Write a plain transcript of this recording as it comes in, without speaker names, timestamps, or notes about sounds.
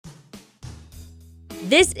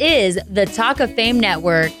This is the Talk of Fame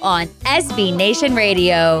Network on SB Nation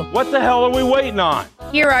Radio. What the hell are we waiting on?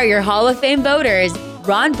 Here are your Hall of Fame voters: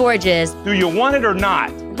 Ron Borges. Do you want it or not?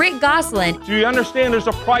 Rick Gosselin. Do you understand there's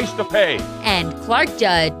a price to pay? And Clark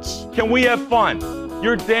Judge. Can we have fun?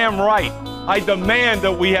 You're damn right. I demand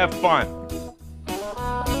that we have fun.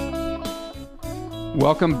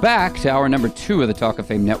 Welcome back to hour number 2 of the Talk of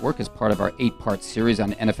Fame Network as part of our 8-part series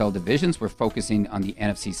on NFL divisions. We're focusing on the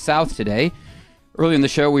NFC South today. Earlier in the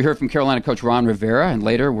show, we heard from Carolina coach Ron Rivera, and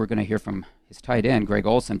later we're going to hear from his tight end, Greg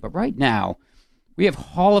Olsen. But right now, we have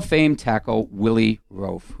Hall of Fame tackle Willie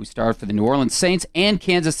Roaf, who starred for the New Orleans Saints and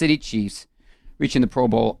Kansas City Chiefs, reaching the Pro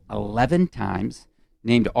Bowl 11 times,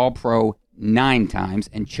 named All-Pro 9 times,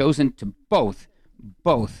 and chosen to both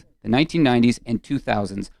the 1990s and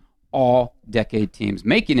 2000s all-decade teams,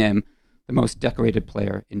 making him the most decorated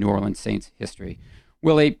player in New Orleans Saints history.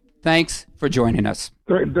 Willie, thanks for joining us.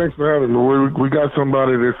 Thanks for having me. We got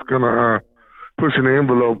somebody that's going to push an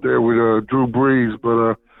envelope there with Drew Brees,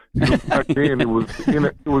 but back then it was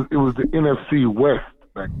the NFC West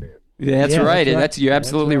back then. Yeah, that's right. You're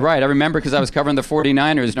absolutely right. I remember because I was covering the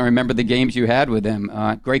 49ers, and I remember the games you had with them.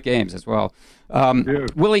 Great games as well.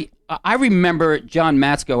 Willie, I remember John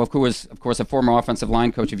Matsko, of course, a former offensive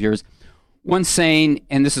line coach of yours, once saying,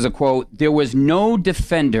 and this is a quote, "There was no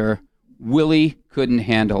defender Willie couldn't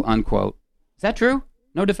handle," unquote. Is that true?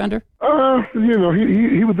 No defender? He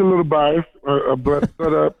was a little biased,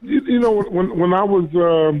 but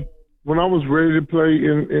when I was ready to play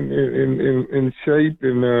in shape,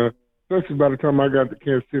 and especially by the time I got to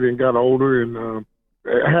Kansas City and got older and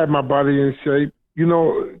had my body in shape,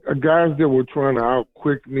 guys that were trying to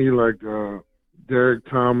out-quick me like Derek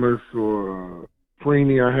Thomas or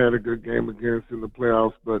Freeney, I had a good game against in the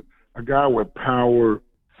playoffs, but a guy with power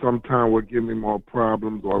sometimes would give me more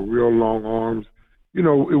problems, or real long arms.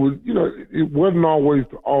 It wasn't always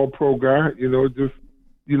the all-pro guy,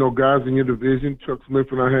 guys in your division. Chuck Smith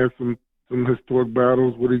and I had some historic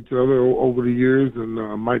battles with each other over the years, and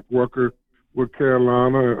Mike Rucker with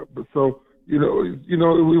Carolina. So, it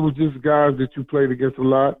was just guys that you played against a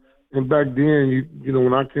lot. And back then,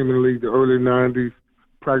 when I came in the league, the early 90s,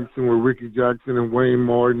 practicing with Ricky Jackson and Wayne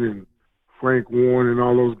Martin and Frank Warren and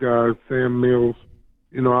all those guys, Sam Mills,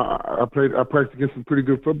 I practiced against some pretty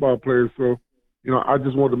good football players. So, I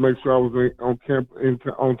just wanted to make sure I was on camp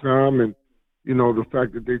on time. And, the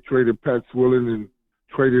fact that they traded Pat Swilling and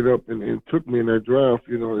traded up and took me in that draft,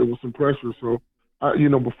 it was some pressure. So,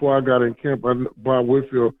 before I got in camp, Bob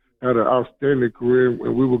Whitfield had an outstanding career,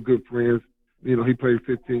 and we were good friends. He played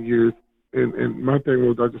 15 years. And my thing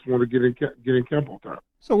was I just wanted to get in camp on time.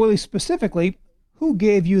 So, Willie, specifically, who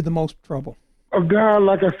gave you the most trouble? A guy,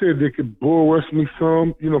 like I said, that could bull rush me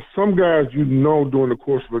some. Some guys during the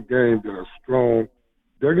course of a game that are strong,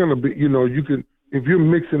 they're going to be, you can, if you're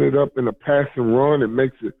mixing it up in a pass and run, it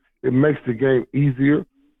makes the game easier.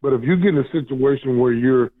 But if you get in a situation where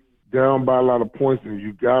you're down by a lot of points and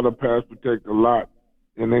you got to pass protect a lot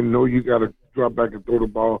and they know you got to drop back and throw the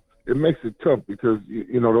ball, it makes it tough because,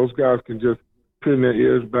 those guys can just pin their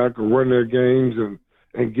ears back or run their games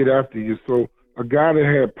and get after you. So a guy that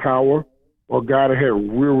had power, or a guy that had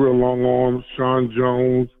real long arms, Sean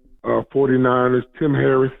Jones, 49ers, Tim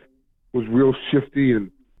Harris was real shifty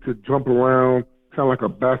and could jump around, kind of like a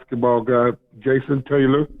basketball guy. Jason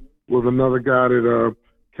Taylor was another guy that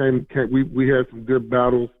we had some good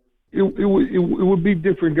battles. It would be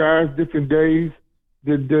different guys, different days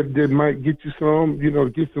that might get you some,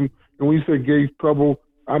 get some. And when you say gauge trouble,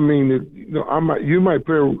 I mean, you might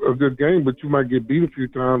play a good game, but you might get beat a few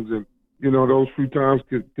times, and those few times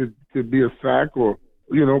could be a sack or,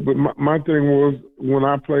 but my thing was when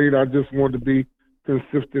I played, I just wanted to be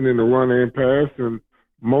consistent in the run and pass. And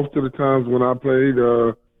most of the times when I played,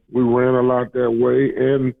 we ran a lot that way.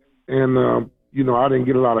 And I didn't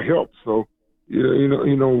get a lot of help. So,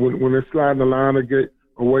 when they're sliding the line to get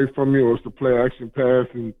away from you, or it's the play action pass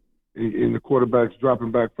and the quarterback's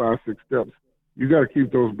dropping back 5-6 steps, you got to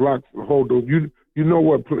keep those blocks, hold those. I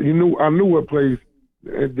knew what plays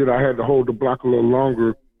that I had to hold the block a little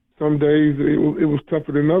longer. Some days it was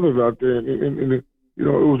tougher than others out there, and it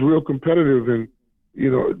was real competitive. And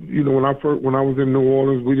when I was in New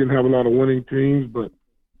Orleans, we didn't have a lot of winning teams, but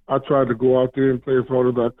I tried to go out there and play as hard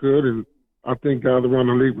as I could, and I think guys around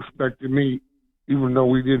the league respected me, even though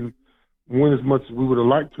we didn't win as much as we would have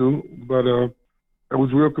liked to. But it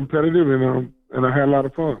was real competitive, and I had a lot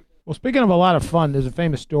of fun. Well, speaking of a lot of fun, there's a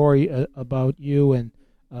famous story about you and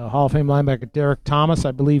Hall of Fame linebacker Derek Thomas,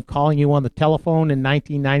 I believe, calling you on the telephone in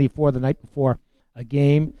 1994, the night before a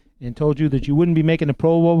game, and told you that you wouldn't be making the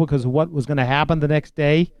Pro Bowl because of what was going to happen the next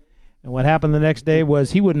day. And what happened the next day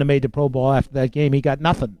was he wouldn't have made the Pro Bowl after that game. He got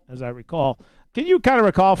nothing, as I recall. Can you kind of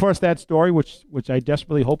recall for us that story, which I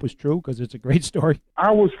desperately hope is true because it's a great story? I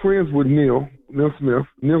was friends with Neil Smith.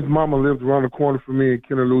 Neil's mama lived around the corner from me in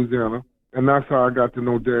Kenner, Louisiana, and that's how I got to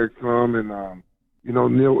know Derek some. And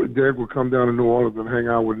Derek would come down to New Orleans and hang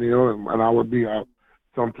out with Neil, and I would be out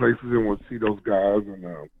some places and would see those guys.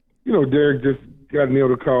 And Derek just got Neil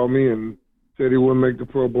to call me and said he wouldn't make the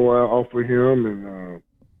Pro Bowl. I offered him, and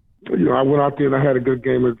I went out there and I had a good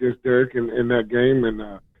game against Derek in that game,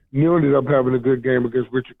 and Neil ended up having a good game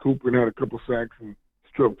against Richard Cooper and had a couple sacks and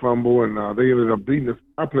strip fumble, and they ended up beating us.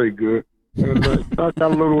 I played good, and I got a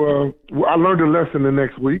little. I learned a lesson the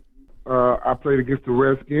next week. I played against the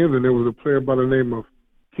Redskins, and there was a player by the name of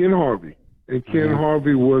Ken Harvey, and Ken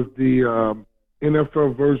Harvey was the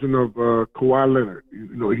NFL version of Kawhi Leonard.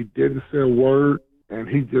 He didn't say a word, and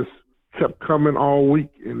he just kept coming all week,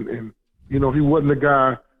 and he wasn't a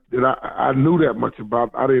guy that I knew that much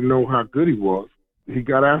about. I didn't know how good he was. He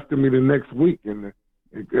got after me the next week, and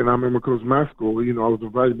I remember Coach Masco, it was a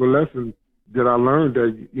valuable lesson that I learned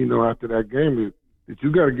that, after that game is that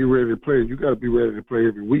you got to get ready to play. You got to be ready to play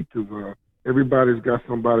every week because everybody's got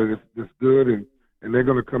somebody that's good, and they're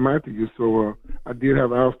going to come after you. So I did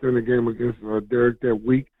have an outstanding game against Derek that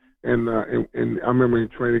week, and I remember in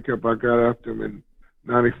training camp I got after him in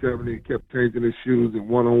 97. He kept changing his shoes and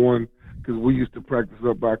one-on-one because we used to practice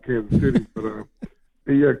up by Kansas City, but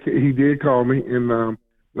he did call me, and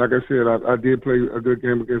like I said, I did play a good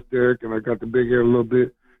game against Derek, and I got the big head a little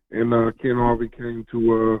bit. And Ken Harvey came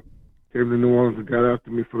to New Orleans and got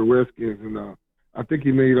after me for the Redskins, and I think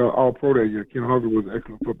he made All-Pro that year. Ken Harvey was an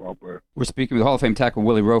excellent football player. We're speaking with Hall of Fame tackle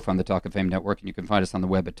Willie Roaf on the Talk of Fame Network, and you can find us on the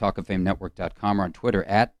web at talkoffamenetwork.com or on Twitter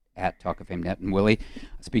at Talk of Fame Net. And Willie,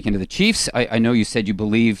 speaking to the Chiefs, I know you said you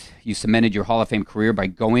believe you cemented your Hall of Fame career by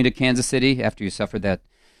going to Kansas City after you suffered that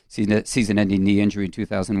season-ending knee injury in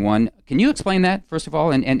 2001. Can you explain that, first of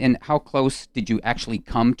all, and how close did you actually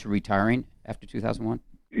come to retiring after 2001?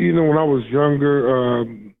 When I was younger,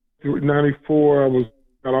 94, I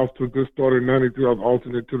got off to a good start. In 93, I was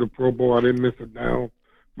alternate to the Pro Bowl. I didn't miss a down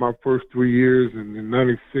my first 3 years, and in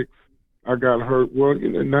 96, I got hurt. Well,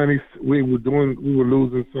 in 90, we were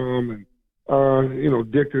losing some,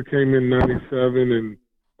 and Dicker came in 97, and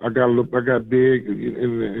I got big,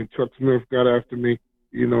 and Chuck Smith got after me.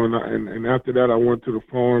 And after that, I went to the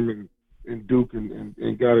farm and Duke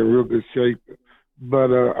and got in real good shape.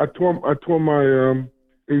 But I tore my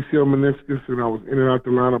ACL meniscus, and I was in and out the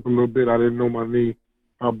lineup a little bit. I didn't know my knee,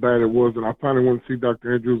 how bad it was, and I finally went to see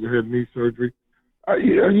Dr. Andrews and had knee surgery. I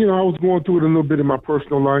was going through it a little bit in my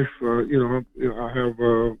personal life. I have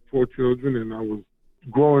 4 children, and I was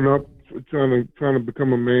growing up trying to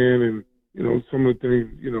become a man, and some of the things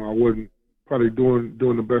I wasn't probably doing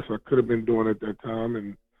the best I could have been doing at that time.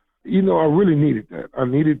 And, I really needed that. I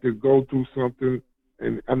needed to go through something,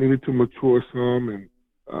 and I needed to mature some. And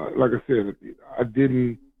like I said, I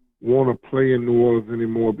didn't want to play in New Orleans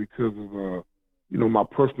anymore because of, my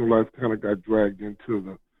personal life kind of got dragged into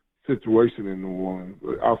the situation in New Orleans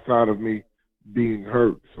outside of me being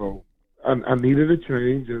hurt. So I needed a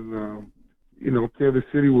change. And, Kansas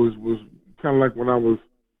City was kind of like when I was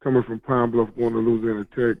coming from Pine Bluff going to Louisiana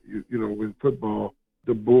Tech, in football,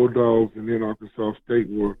 the Bulldogs and then Arkansas State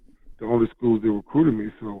were the only schools that recruited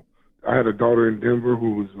me. So I had a daughter in Denver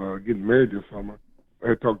who was getting married this summer. I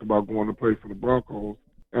had talked about going to play for the Broncos.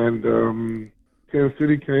 And Kansas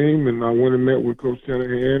City came, and I went and met with Coach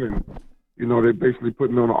Shanahan, and, they basically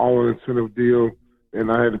put me on an all-incentive deal,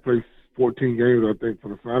 and I had to play 14 games, I think, for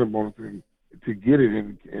the signing bonus to get it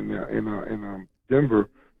in Denver.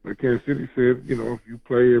 But Kansas City said, if you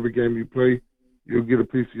play every game you play, you'll get a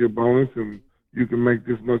piece of your bonus, and you can make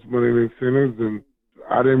this much money in incentives. And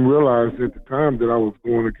I didn't realize at the time that I was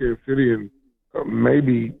going to Kansas City, and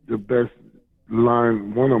maybe the best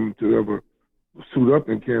line, one of them to ever suit up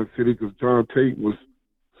in Kansas City, because John Tate was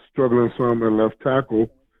struggling some at left tackle,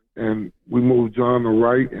 and we moved John to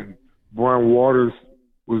right, and Brian Waters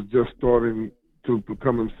was just starting to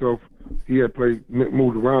become himself. He had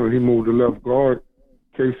moved around, and he moved to left guard.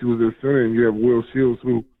 Casey was at center, and you have Will Shields,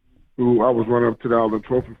 who I was running up to the Allen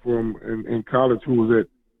Trophy for him in college, who was at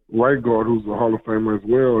right guard, who's a Hall of Famer as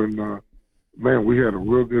well. And, man, we had a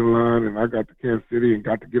real good line, and I got to Kansas City and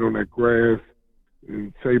got to get on that grass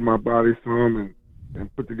and save my body some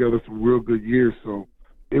and put together some real good years. So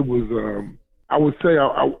it was, I would say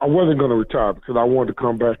I wasn't going to retire because I wanted to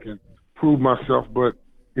come back and prove myself. But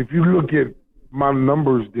if you look at my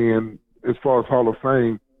numbers then, as far as Hall of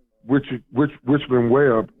Fame, Richmond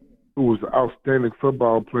Webb, who was an outstanding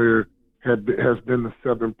football player, has been to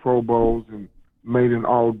 7 Pro Bowls and made an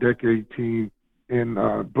all-decade team and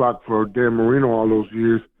blocked for Dan Marino all those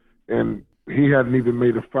years, and he hadn't even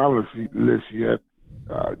made a finalist list yet.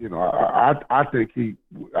 I think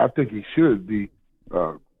he should be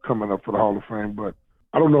coming up for the Hall of Fame, but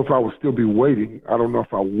I don't know if I would still be waiting. I don't know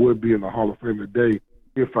if I would be in the Hall of Fame today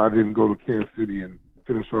if I didn't go to Kansas City and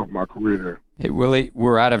finish off my career there. Hey, Willie,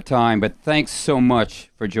 we're out of time, but thanks so much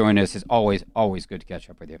for joining us. It's always good to catch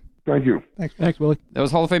up with you. Thank you. Thanks, Willie. That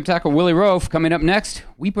was Hall of Fame tackle Willie Roaf. Coming up next,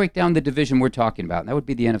 we break down the division we're talking about, and that would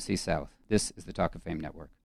be the NFC South. This is the Talk of Fame Network.